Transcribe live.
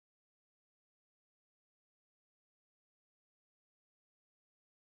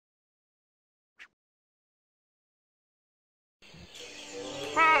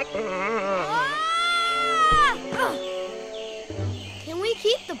Can we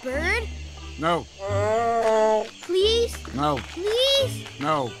keep the bird? No. Please? No. Please?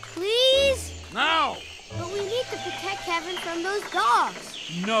 No. Please? No! But we need to protect Kevin from those dogs.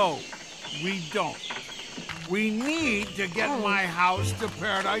 No, we don't. We need to get my house to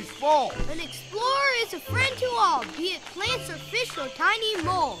Paradise Falls. An explorer is a friend to all, be it plants or fish or tiny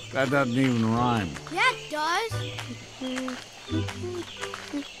moles. That doesn't even rhyme. Yeah, it does.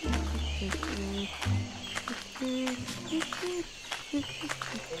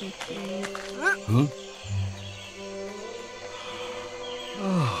 Huh?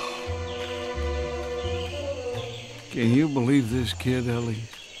 Oh. Can you believe this kid, Ellie?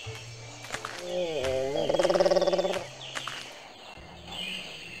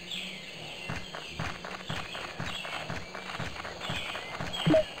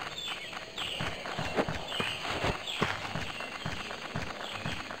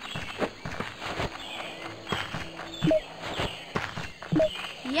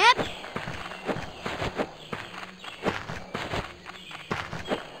 Yep.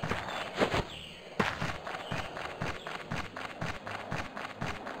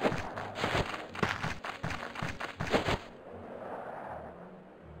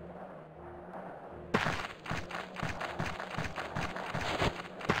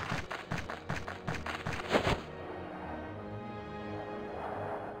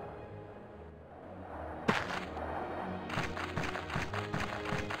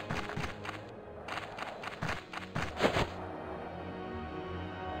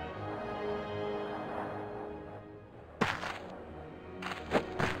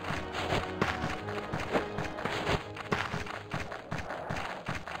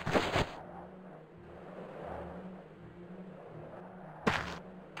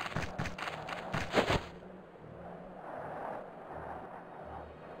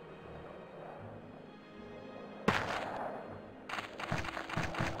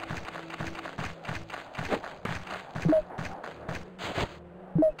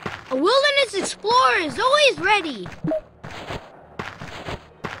 A wilderness explorer is always ready.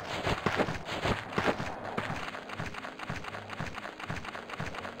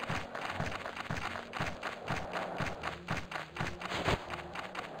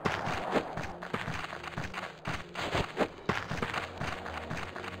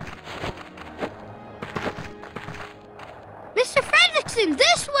 Mr. Fredricksen,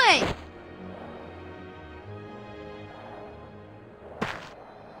 this way!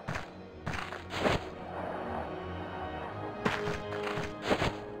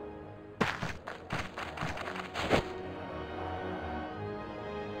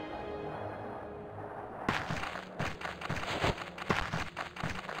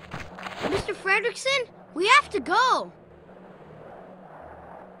 Mr. Fredricksen, we have to go.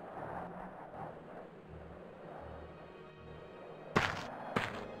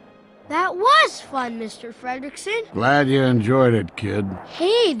 That was fun, Mr. Fredricksen. Glad you enjoyed it, kid.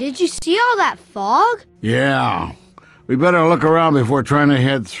 Hey, did you see all that fog? Yeah. We better look around before trying to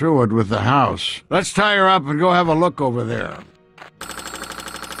head through it with the house. Let's tie her up and go have a look over there.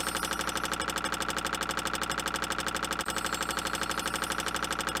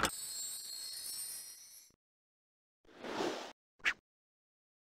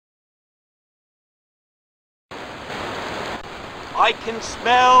 I can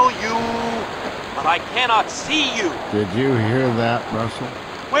smell you, but I cannot see you. Did you hear that, Russell?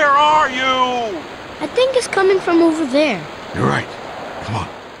 Where are you? I think it's coming from over there. You're right. Come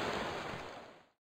on.